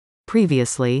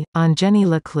Previously, on Jenny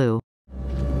LeClue.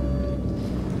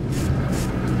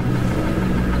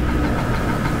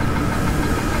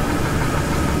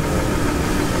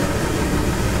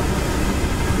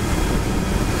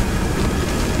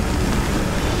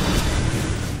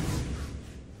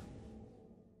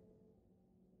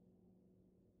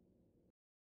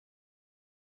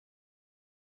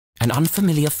 An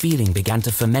unfamiliar feeling began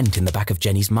to ferment in the back of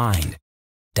Jenny's mind.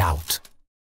 Doubt.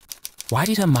 Why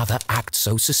did her mother act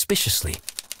so suspiciously?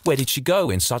 Where did she go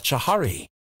in such a hurry?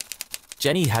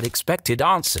 Jenny had expected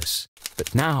answers,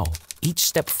 but now each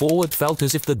step forward felt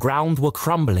as if the ground were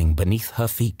crumbling beneath her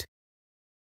feet.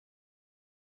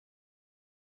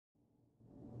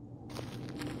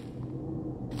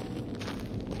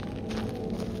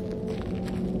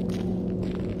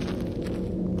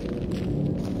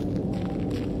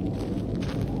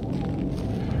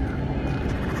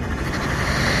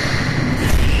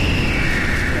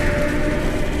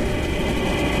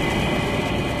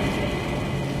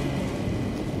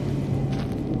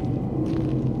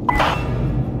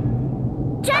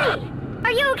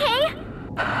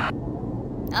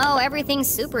 Everything's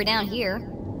super down here.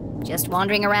 Just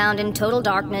wandering around in total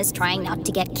darkness, trying not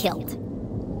to get killed.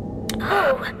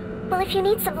 Oh, well if you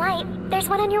need some light, there's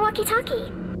one on your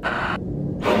walkie-talkie.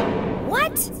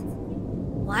 What?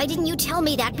 Why didn't you tell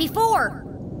me that before?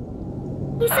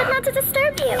 You said not to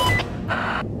disturb you.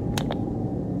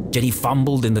 Jenny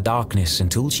fumbled in the darkness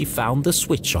until she found the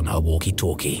switch on her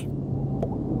walkie-talkie.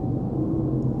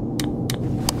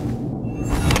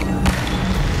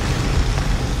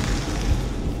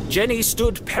 Jenny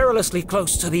stood perilously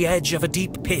close to the edge of a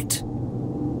deep pit.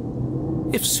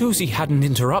 If Susie hadn't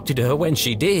interrupted her when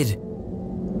she did...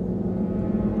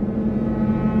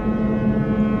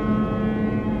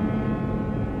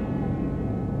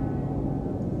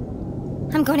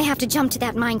 I'm going to have to jump to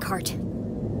that minecart.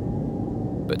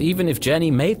 But even if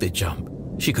Jenny made the jump,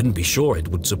 she couldn't be sure it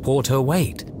would support her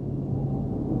weight.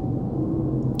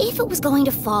 If it was going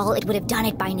to fall, it would have done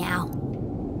it by now.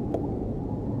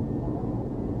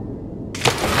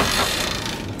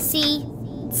 See?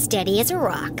 Steady as a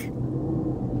rock.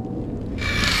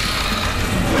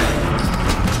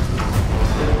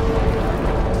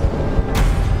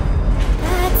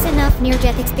 That's enough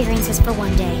near-death experiences for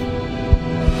one day.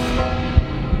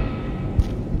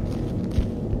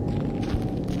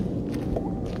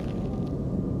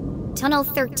 Tunnel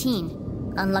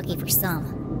 13. Unlucky for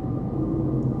some.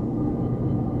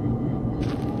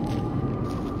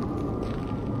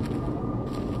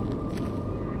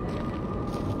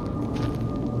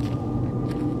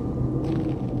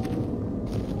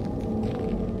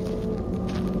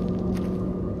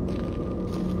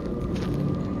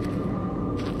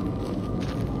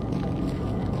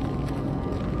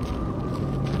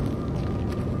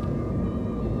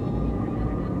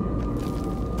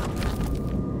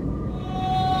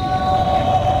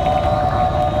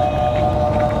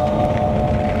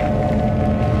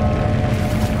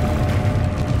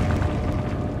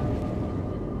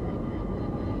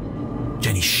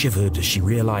 Shivered as she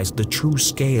realized the true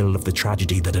scale of the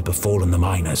tragedy that had befallen the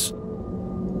miners.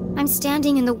 I'm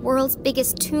standing in the world's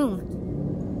biggest tomb.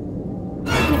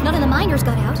 And if none of the miners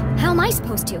got out, how am I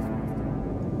supposed to?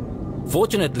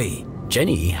 Fortunately,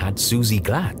 Jenny had Susie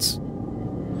Glatz.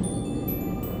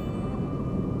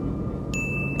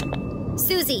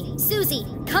 Susie,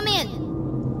 come in!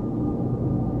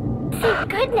 Thank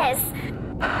goodness!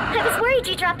 I was worried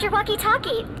you dropped your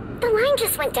walkie-talkie. The line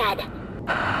just went dead.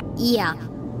 Yeah.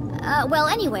 Well,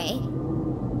 anyway,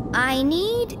 I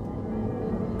need...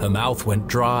 Her mouth went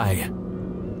dry.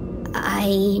 I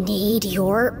need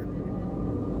your...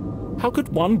 How could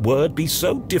one word be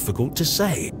so difficult to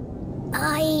say?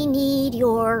 I need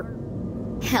your...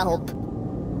 help.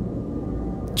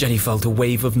 Jenny felt a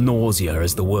wave of nausea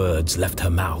as the words left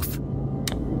her mouth.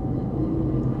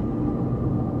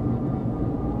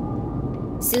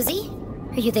 Susie,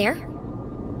 are you there?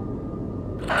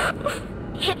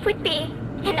 It would be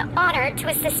an honor to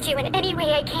assist you in any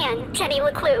way I can, Jenny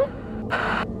LeClue.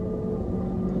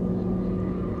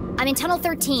 I'm in Tunnel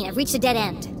 13. I've reached a dead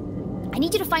end. I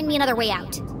need you to find me another way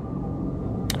out.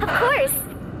 Of course.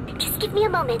 Just give me a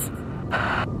moment.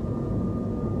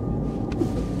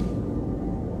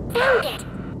 Found it!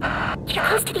 You're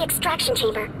close to the extraction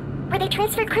chamber, where they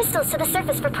transfer crystals to the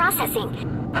surface for processing.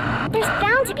 There's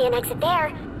bound to be an exit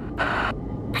there.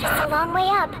 But it's a long way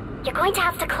up. You're going to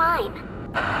have to climb.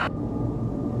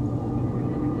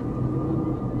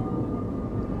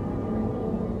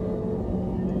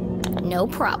 No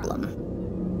problem.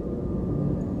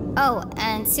 Oh,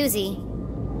 and Susie,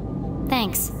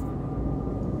 thanks.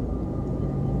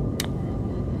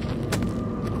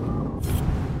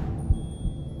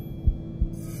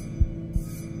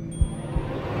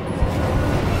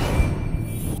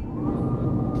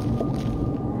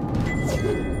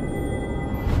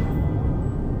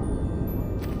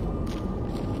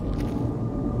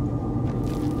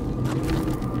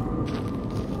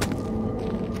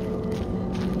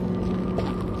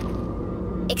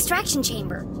 extraction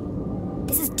chamber.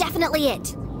 This is definitely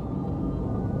it.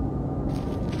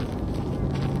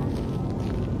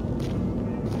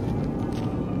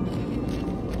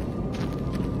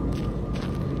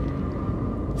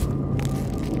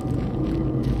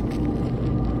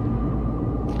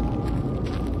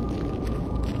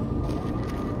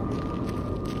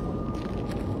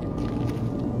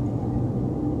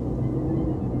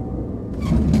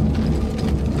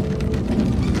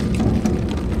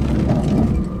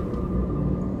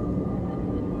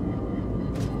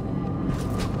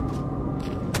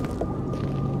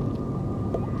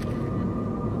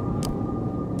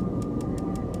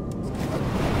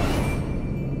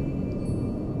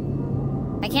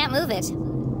 I can't move it.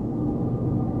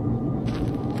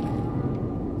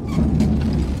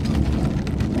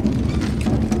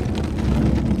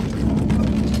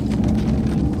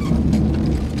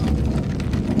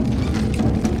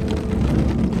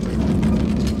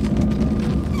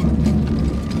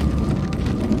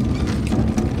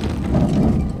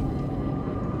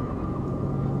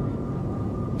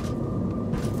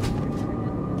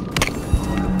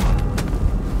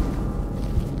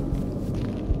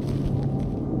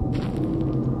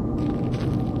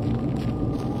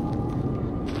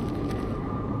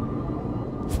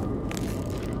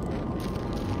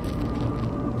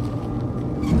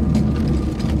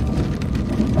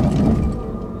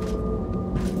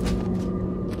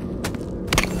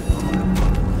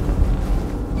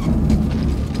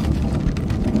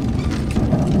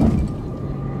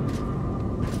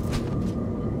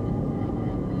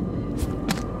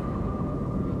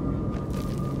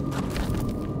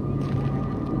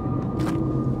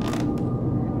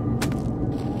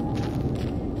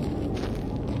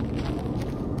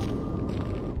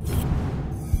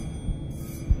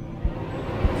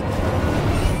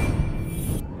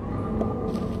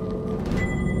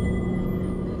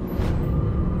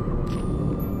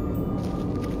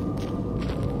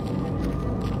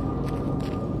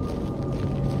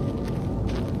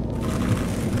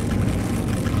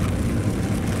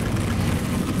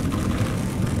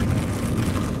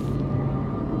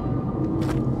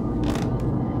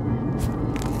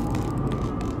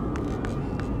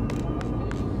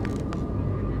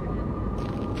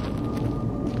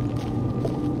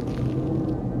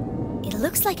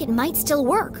 Looks like it might still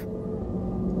work.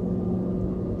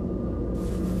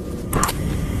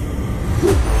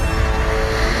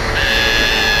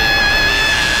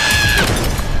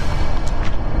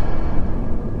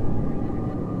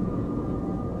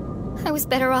 I was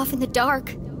better off in the dark.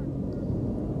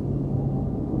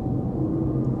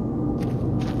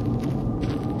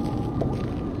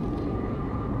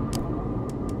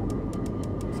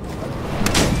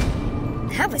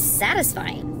 That was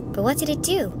satisfying. But what did it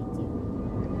do?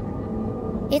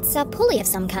 It's a pulley of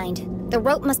some kind. The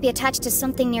rope must be attached to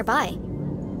something nearby.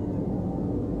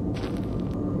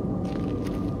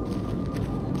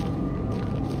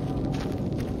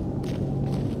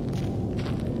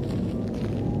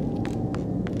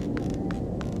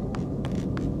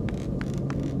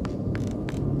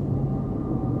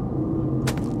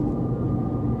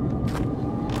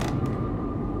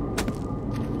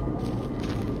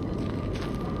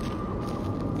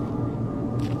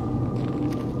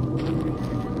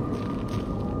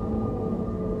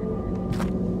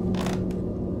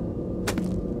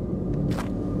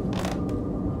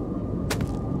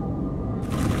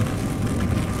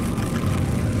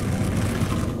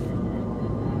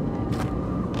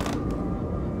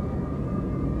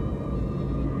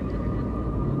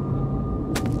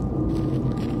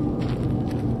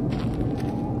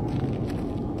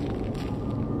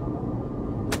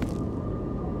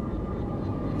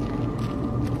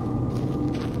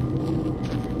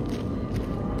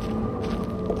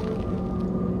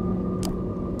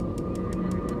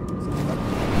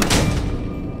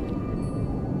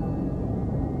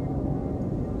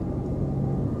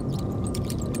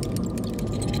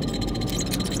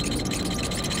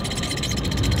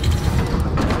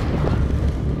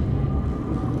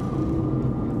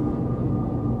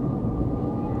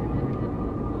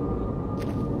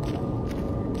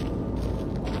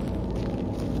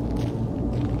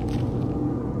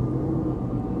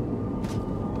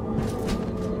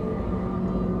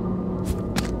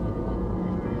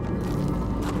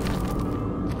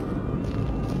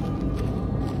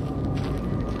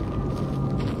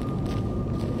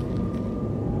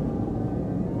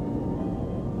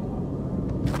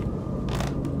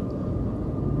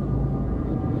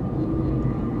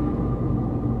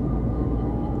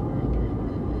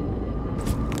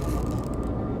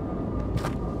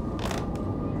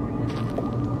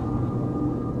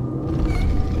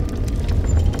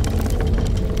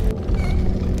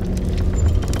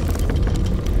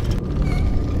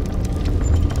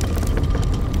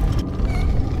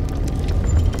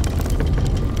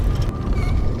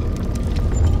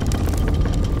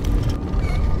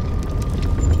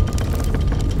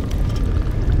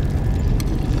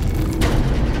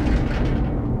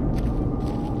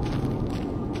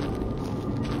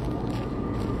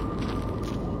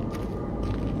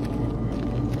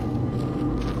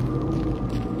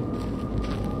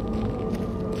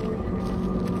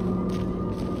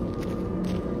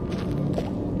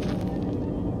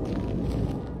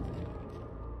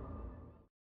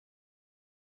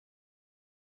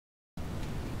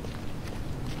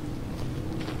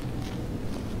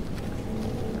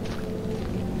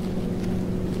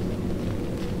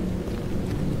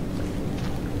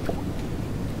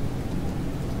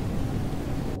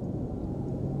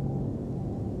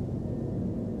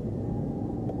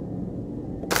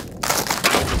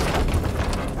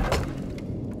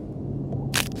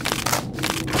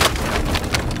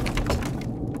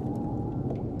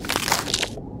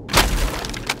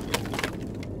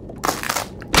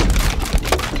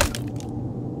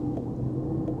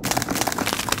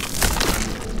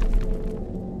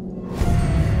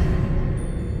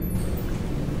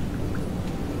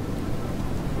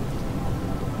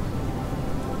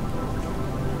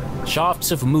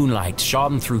 Shafts of moonlight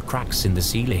shone through cracks in the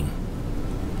ceiling.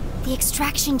 The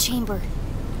extraction chamber.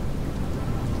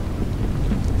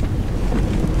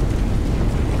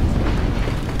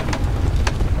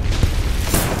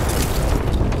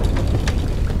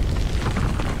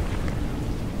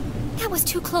 That was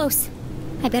too close.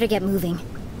 I better get moving.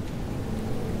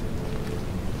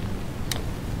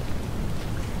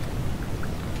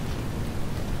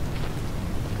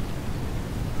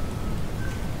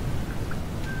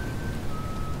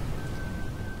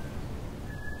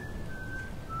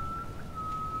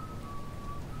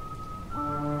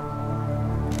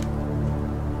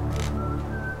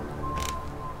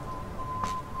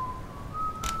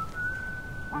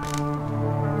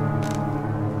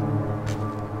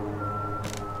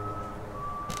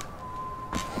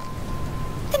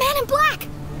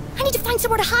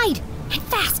 Somewhere to hide, and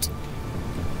fast.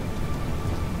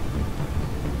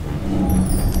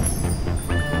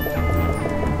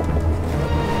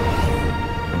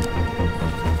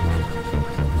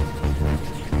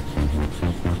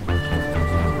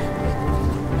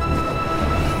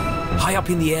 High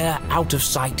up in the air, out of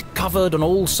sight, covered on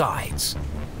all sides.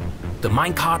 The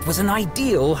minecart was an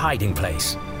ideal hiding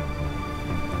place.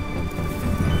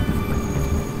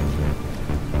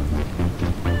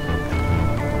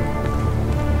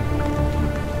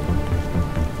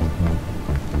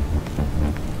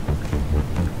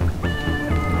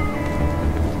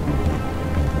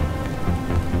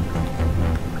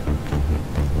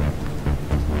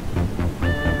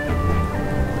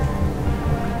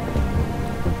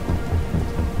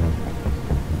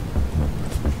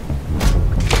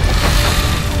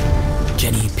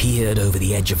 Over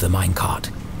the edge of the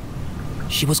minecart.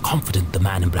 She was confident the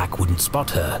man in black wouldn't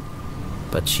spot her,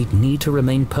 but she'd need to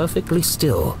remain perfectly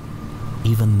still.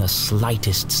 Even the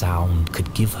slightest sound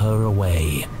could give her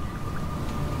away.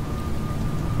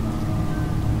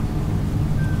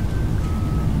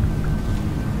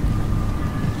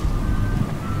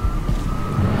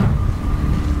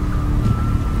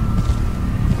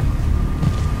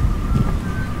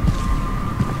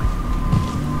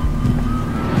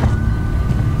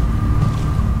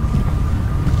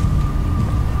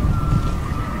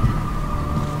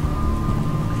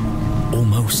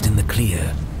 Almost in the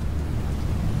clear.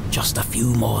 Just a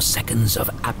few more seconds of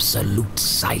absolute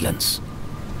silence.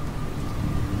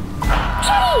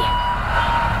 Jenny!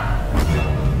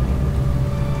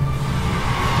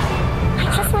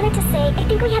 I just wanted to say, I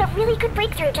think we had a really good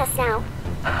breakthrough just now.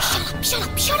 Shut up, shut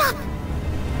up, shut up!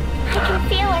 I can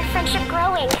feel our friendship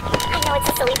growing. I know it's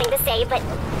a silly thing to say, but...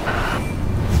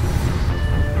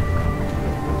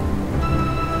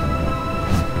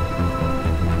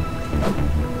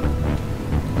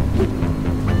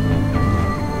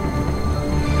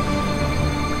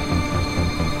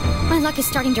 My luck is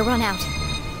starting to run out.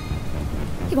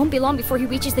 It won't be long before he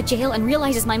reaches the jail and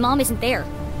realizes my mom isn't there.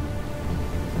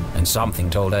 And something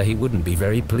told her he wouldn't be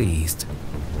very pleased.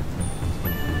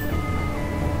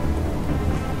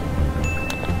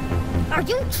 Are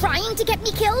you trying to get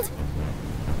me killed?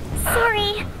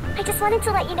 Sorry. I just wanted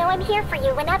to let you know I'm here for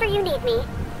you whenever you need me.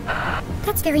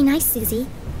 That's very nice, Susie.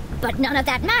 But none of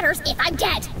that matters if I'm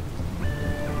dead.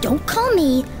 Don't call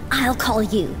me, I'll call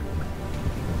you.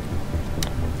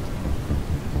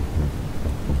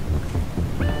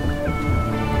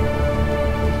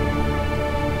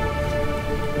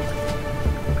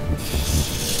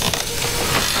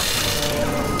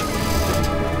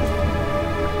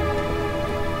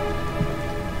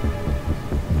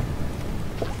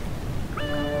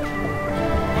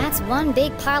 One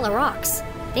big pile of rocks.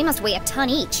 They must weigh a ton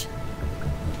each.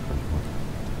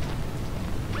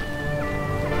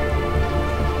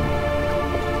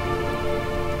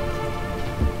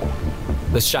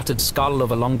 The shattered skull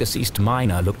of a long-deceased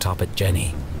miner looked up at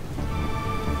Jenny.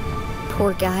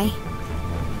 Poor guy.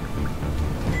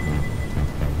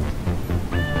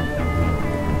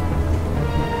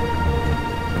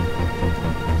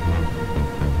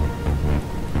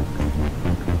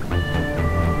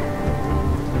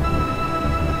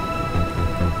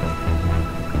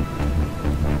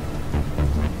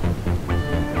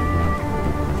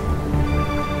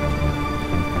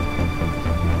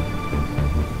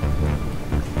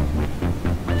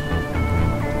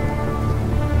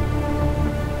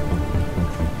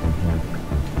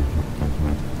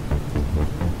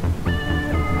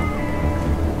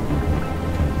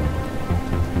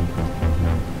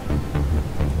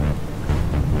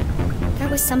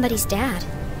 Was somebody's dad.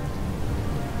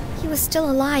 He was still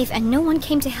alive and no one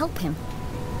came to help him.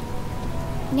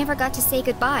 He never got to say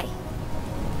goodbye.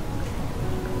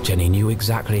 Jenny knew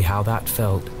exactly how that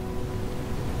felt.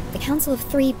 The Council of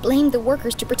Three blamed the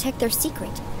workers to protect their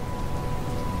secret.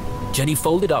 Jenny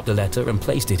folded up the letter and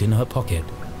placed it in her pocket.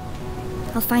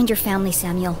 I'll find your family,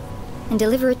 Samuel, and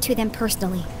deliver it to them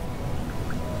personally.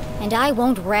 And I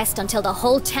won't rest until the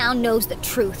whole town knows the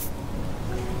truth.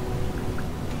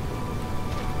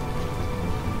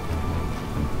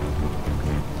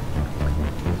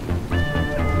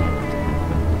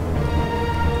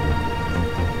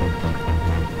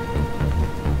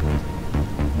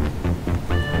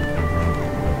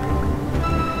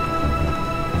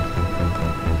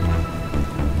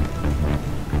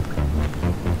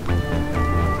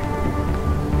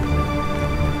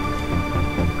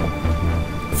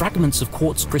 Fragments of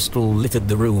quartz crystal littered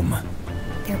the room.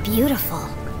 They're beautiful.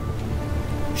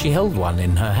 She held one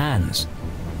in her hands.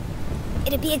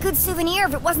 It'd be a good souvenir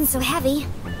if it wasn't so heavy.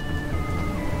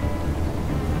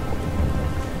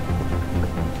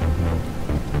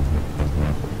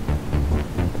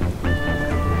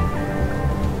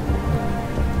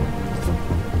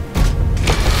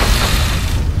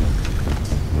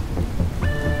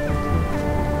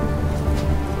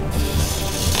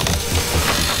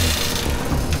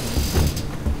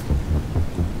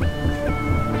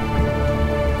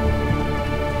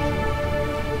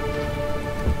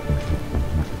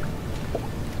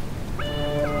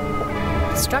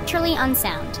 Structurally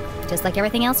unsound, just like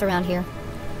everything else around here.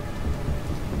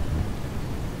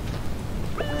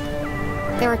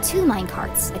 There are 2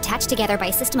 minecarts attached together by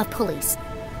a system of pulleys.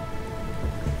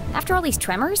 After all these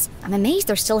tremors, I'm amazed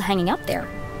they're still hanging up there.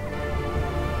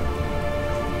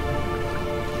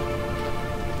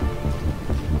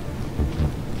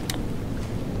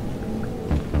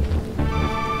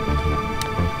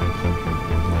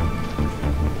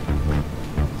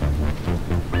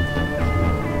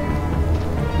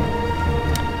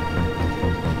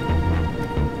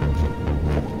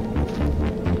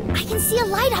 See a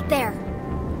light up there!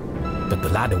 But the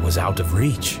ladder was out of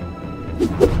reach.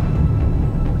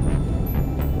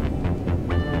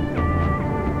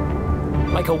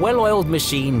 Like a well-oiled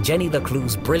machine, Jenny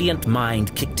LeClue's brilliant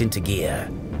mind kicked into gear.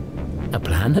 A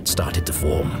plan had started to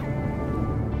form.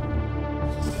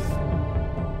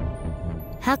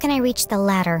 How can I reach the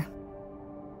ladder?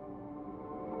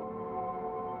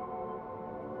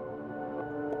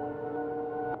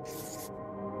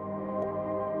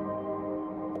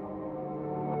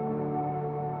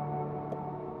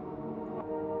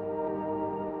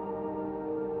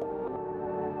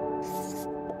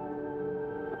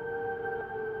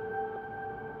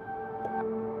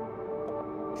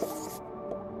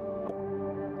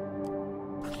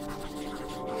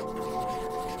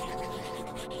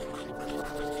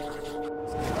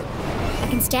 I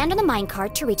can stand on the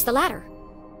minecart to reach the ladder.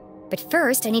 But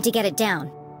first, I need to get it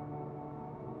down.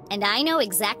 And I know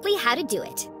exactly how to do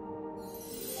it.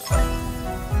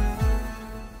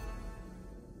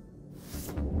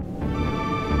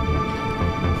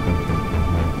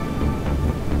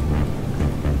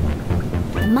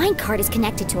 The minecart is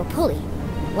connected to a pulley.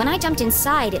 When I jumped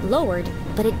inside, it lowered,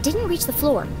 but it didn't reach the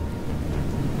floor.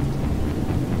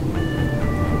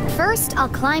 First, I'll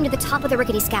climb to the top of the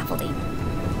rickety scaffolding.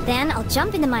 Then I'll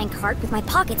jump in the minecart with my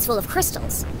pockets full of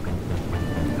crystals.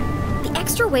 The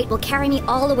extra weight will carry me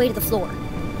all the way to the floor.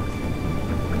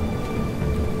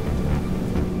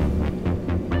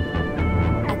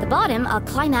 At the bottom, I'll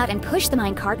climb out and push the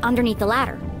minecart underneath the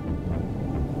ladder.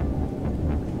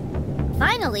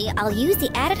 Finally, I'll use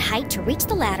the added height to reach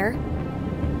the ladder.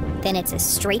 Then it's a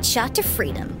straight shot to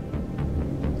freedom.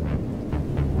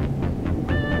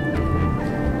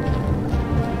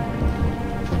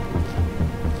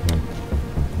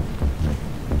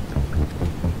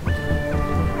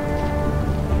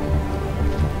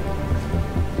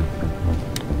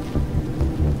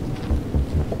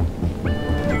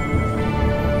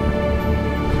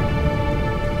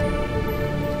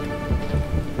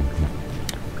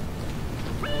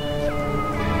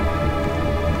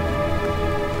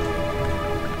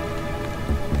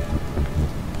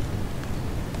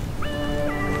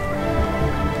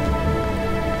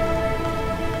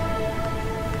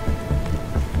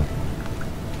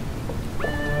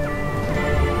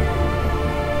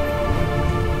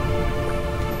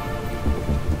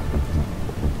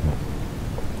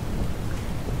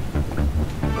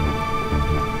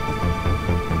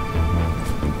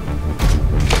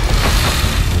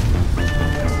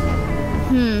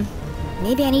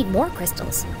 Maybe I need more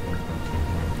crystals.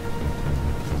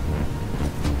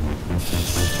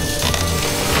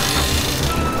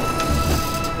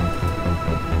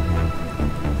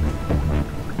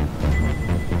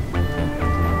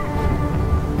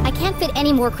 I can't fit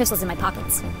any more crystals in my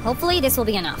pockets. Hopefully this will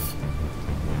be enough.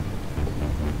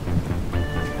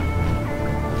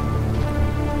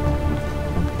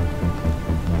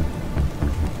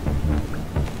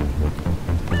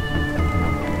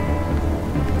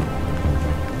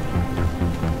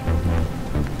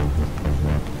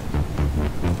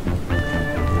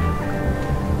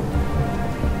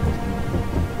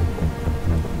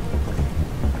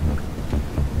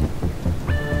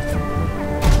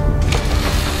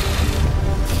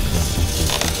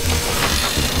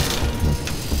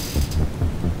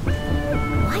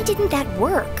 would that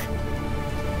work?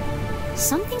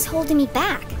 Something's holding me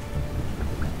back.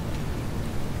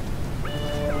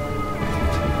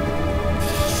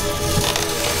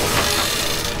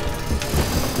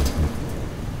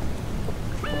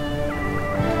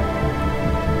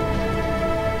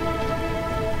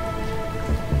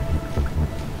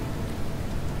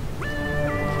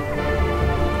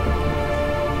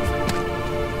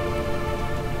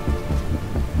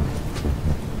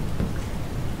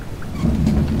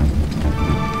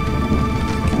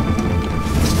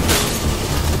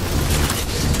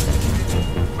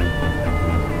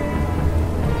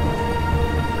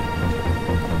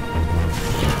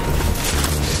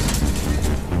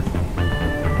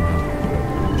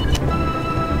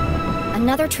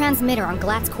 Another transmitter on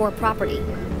Glatt's core property.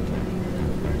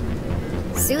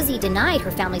 Susie denied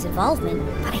her family's involvement,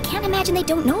 but I can't imagine they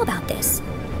don't know about this.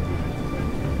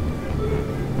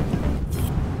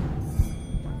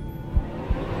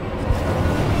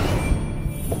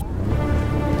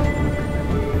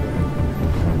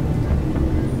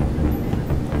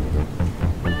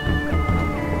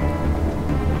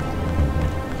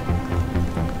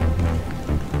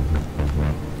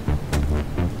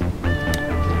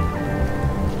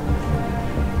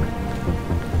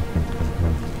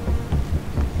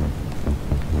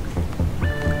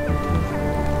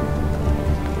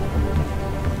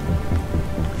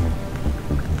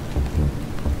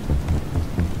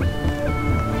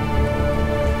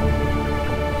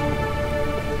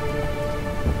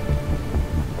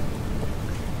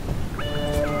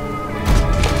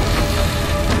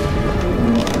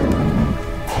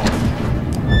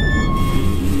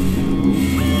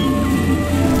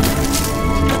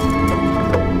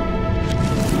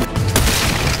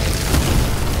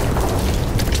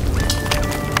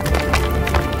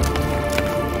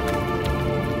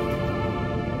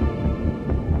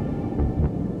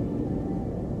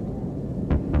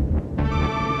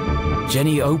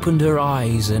 Jenny opened her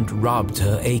eyes and rubbed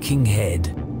her aching head.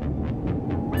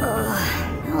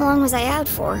 How long was I out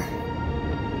for?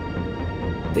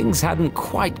 Things hadn't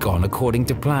quite gone according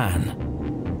to plan.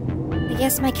 I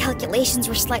guess my calculations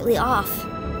were slightly off.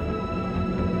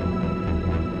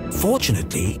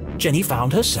 Fortunately, Jenny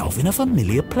found herself in a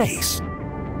familiar place.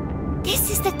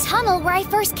 This is the tunnel where I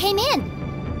first came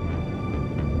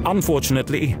in!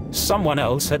 Unfortunately, someone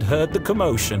else had heard the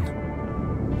commotion.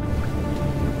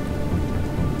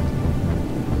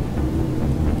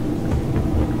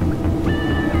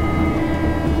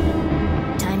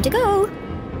 Time to go!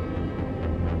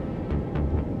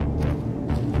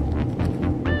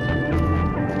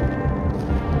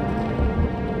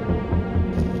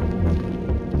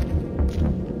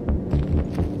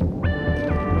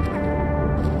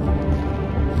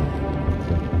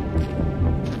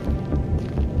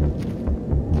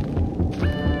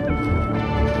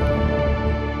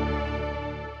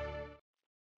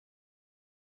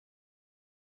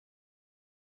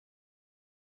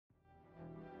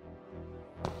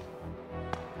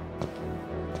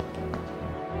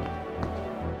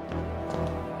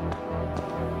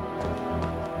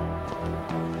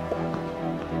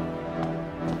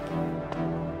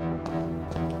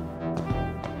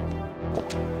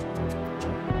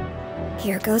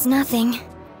 Here goes nothing.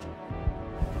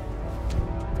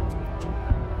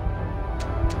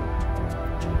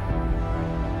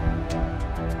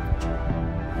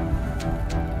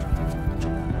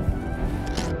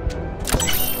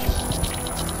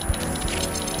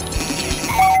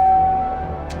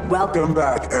 Welcome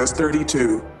back,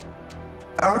 S32.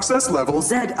 Access level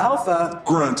Z Alpha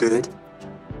granted.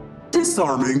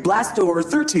 Disarming blast door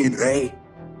 13A.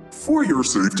 For your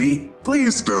safety,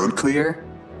 please stand clear.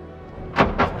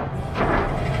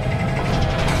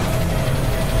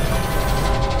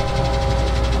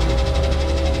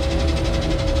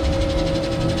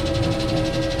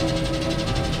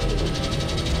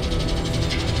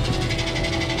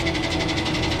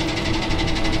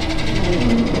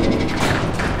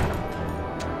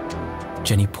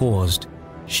 Jenny paused.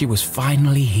 She was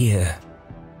finally here.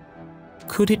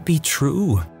 Could it be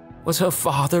true? Was her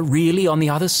father really on the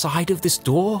other side of this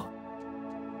door?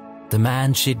 The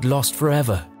man she'd lost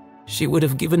forever. She would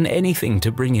have given anything to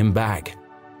bring him back.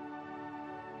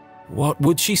 What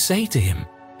would she say to him?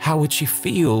 How would she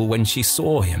feel when she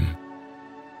saw him?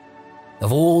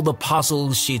 Of all the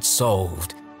puzzles she'd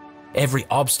solved, every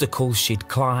obstacle she'd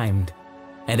climbed,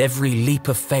 and every leap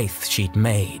of faith she'd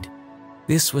made,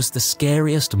 this was the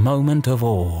scariest moment of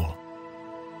all.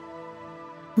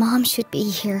 Mom should be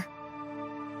here.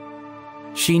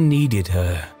 She needed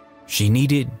her. She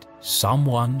needed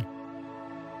someone.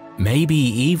 Maybe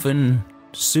even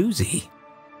Susie.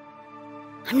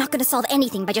 I'm not gonna solve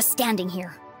anything by just standing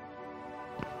here.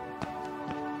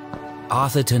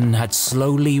 Arthurton had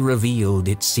slowly revealed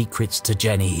its secrets to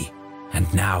Jenny,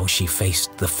 and now she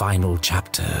faced the final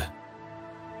chapter.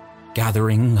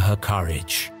 Gathering her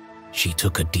courage, she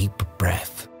took a deep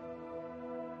breath.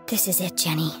 This is it,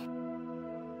 Jenny.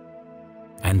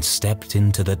 And stepped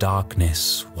into the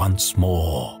darkness once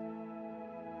more.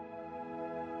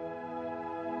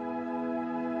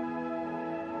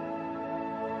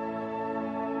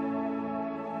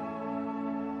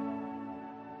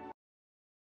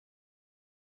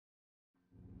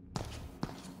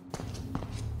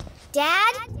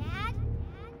 Dad?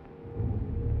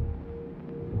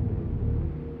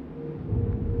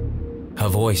 Her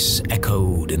voice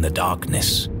echoed in the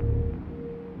darkness.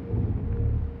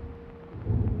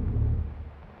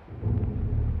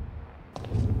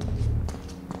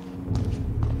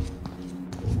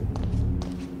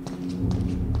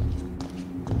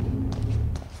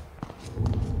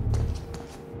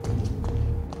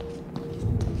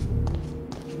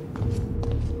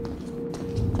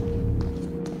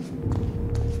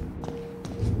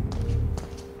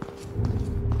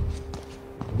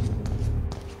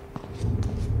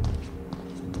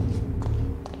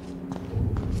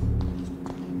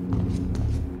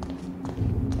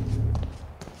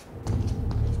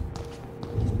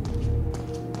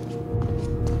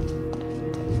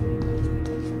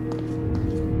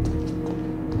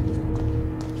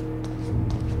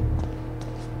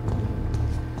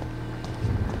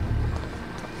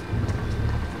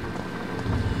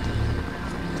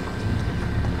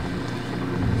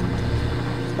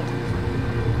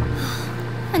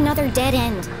 Another dead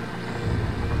end.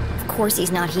 Of course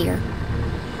he's not here.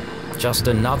 Just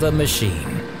another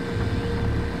machine.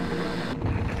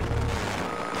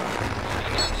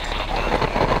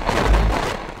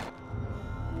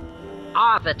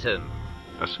 Arthurton,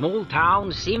 a small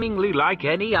town seemingly like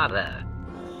any other.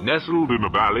 Nestled in a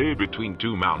valley between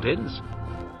two mountains,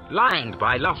 lined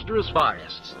by lustrous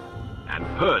forests, and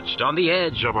perched on the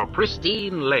edge of a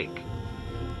pristine lake.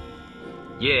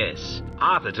 Yes,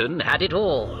 Arthurton had it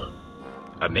all.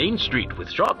 A main street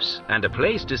with shops and a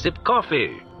place to sip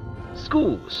coffee.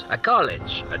 Schools, a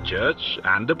college, a church,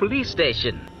 and a police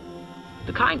station.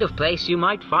 The kind of place you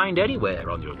might find anywhere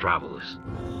on your travels.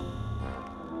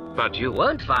 But you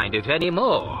won't find it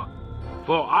anymore,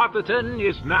 for Arthurton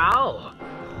is now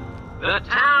the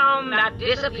town that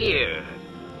disappeared.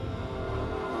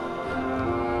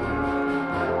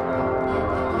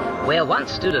 Where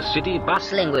once stood a city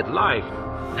bustling with life,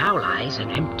 now lies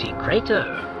an empty crater.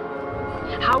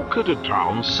 How could a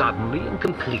town suddenly and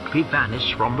completely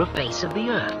vanish from the face of the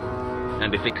earth?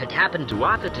 And if it could happen to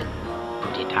Arthurton,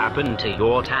 could it happen to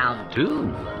your town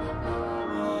too?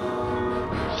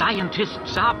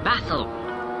 Scientists are baffled.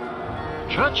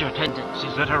 Church attendance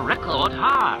is at a record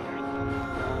high.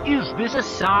 Is this a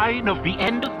sign of the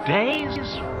end of days?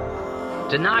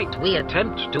 Tonight we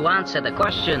attempt to answer the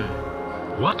question,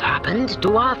 what happened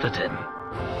to Arthurton?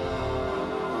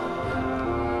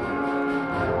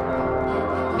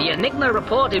 The Enigma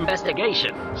Report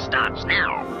investigation starts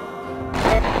now.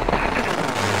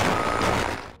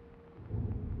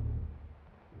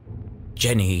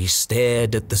 Jenny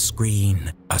stared at the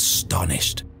screen,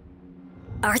 astonished.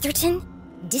 Arthurton?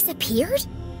 Disappeared?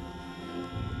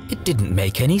 It didn't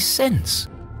make any sense.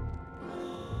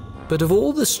 But of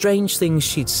all the strange things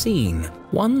she'd seen,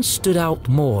 one stood out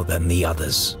more than the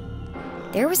others.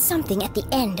 There was something at the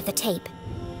end of the tape.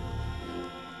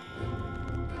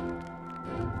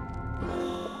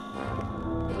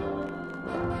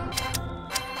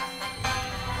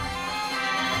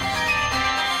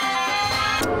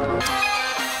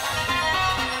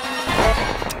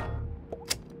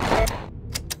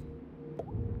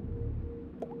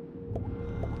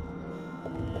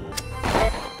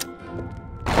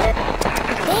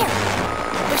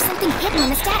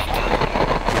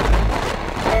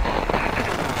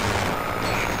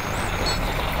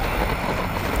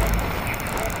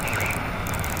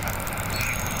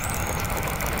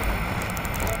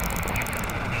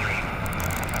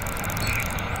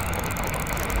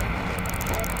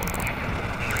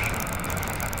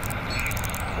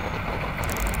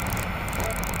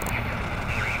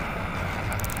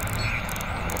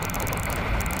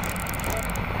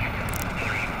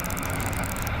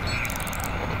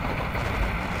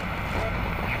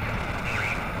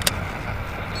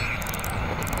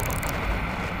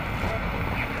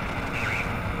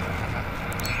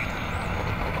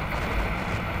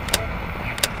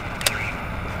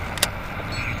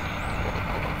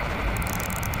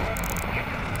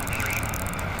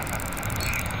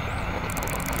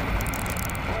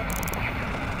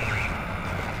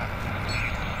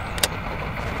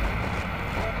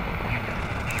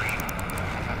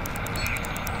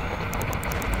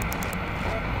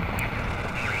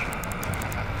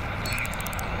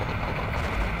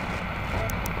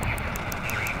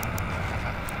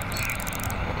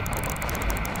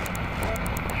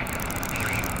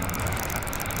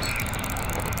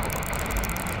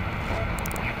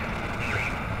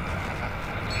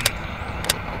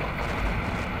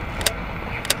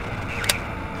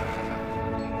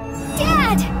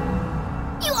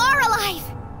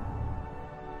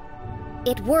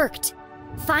 It worked.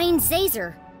 Find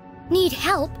Zazer. Need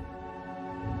help?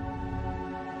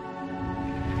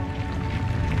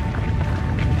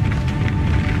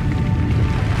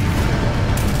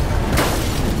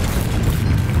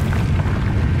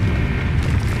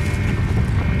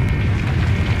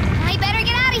 I better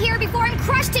get out of here before I'm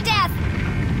crushed to death!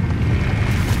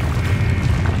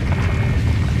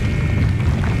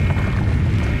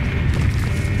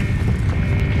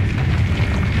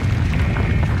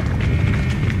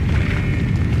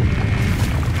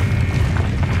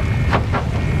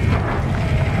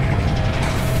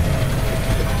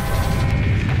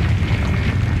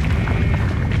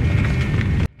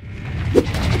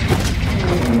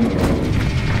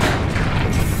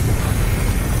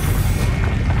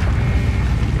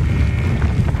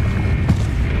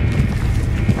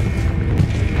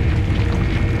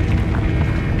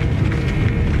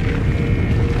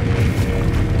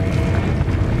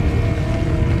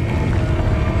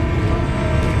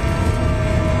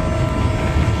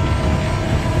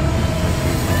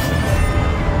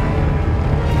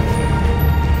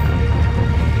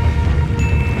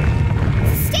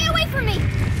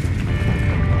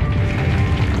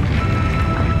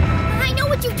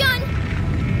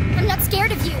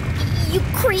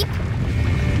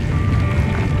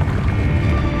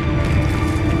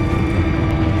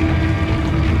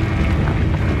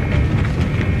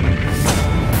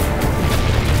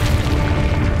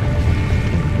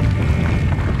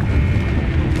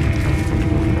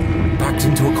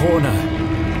 Into a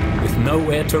corner, with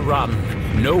nowhere to run,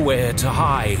 nowhere to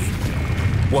hide.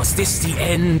 Was this the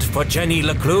end for Jenny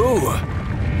LeClue?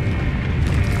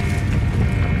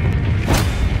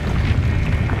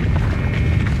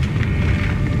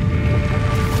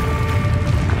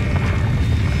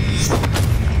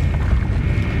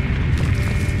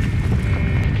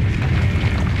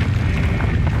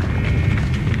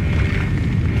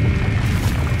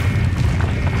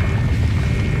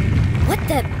 What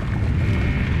the...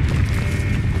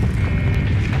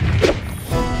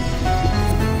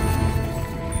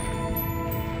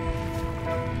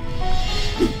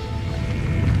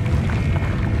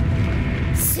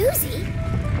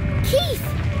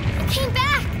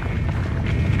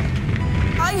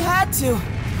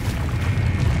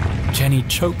 Jenny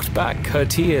choked back her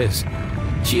tears.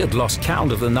 She had lost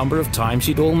count of the number of times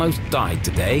she'd almost died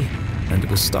today, and it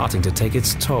was starting to take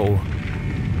its toll.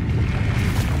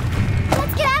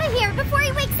 Let's get out of here before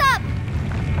he wakes up!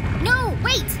 No,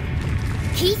 wait!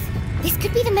 Keith, this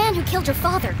could be the man who killed your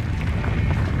father.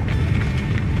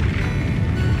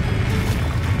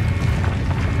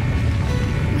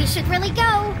 We should really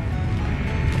go.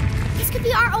 This could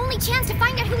be our only chance to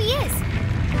find out who he is.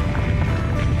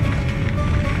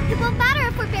 It won't matter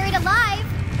if we're buried alive.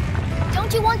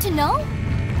 Don't you want to know?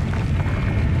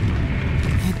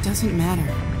 It doesn't matter.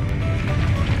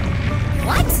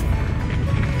 What?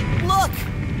 Look!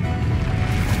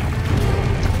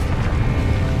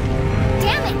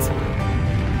 Damn it!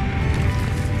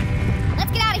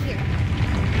 Let's get out of here.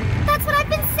 That's what I've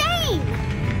been saying!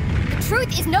 The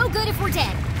truth is no good if we're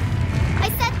dead. I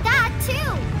said that,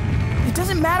 too! It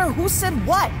doesn't matter who said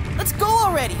what. Let's go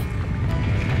already!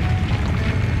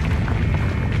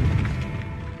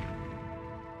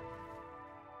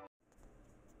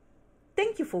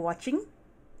 Thank you for watching.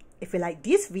 If you like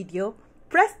this video,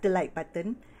 press the like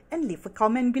button and leave a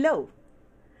comment below.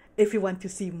 If you want to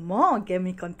see more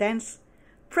gaming contents,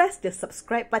 press the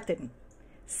subscribe button.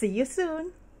 See you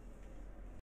soon!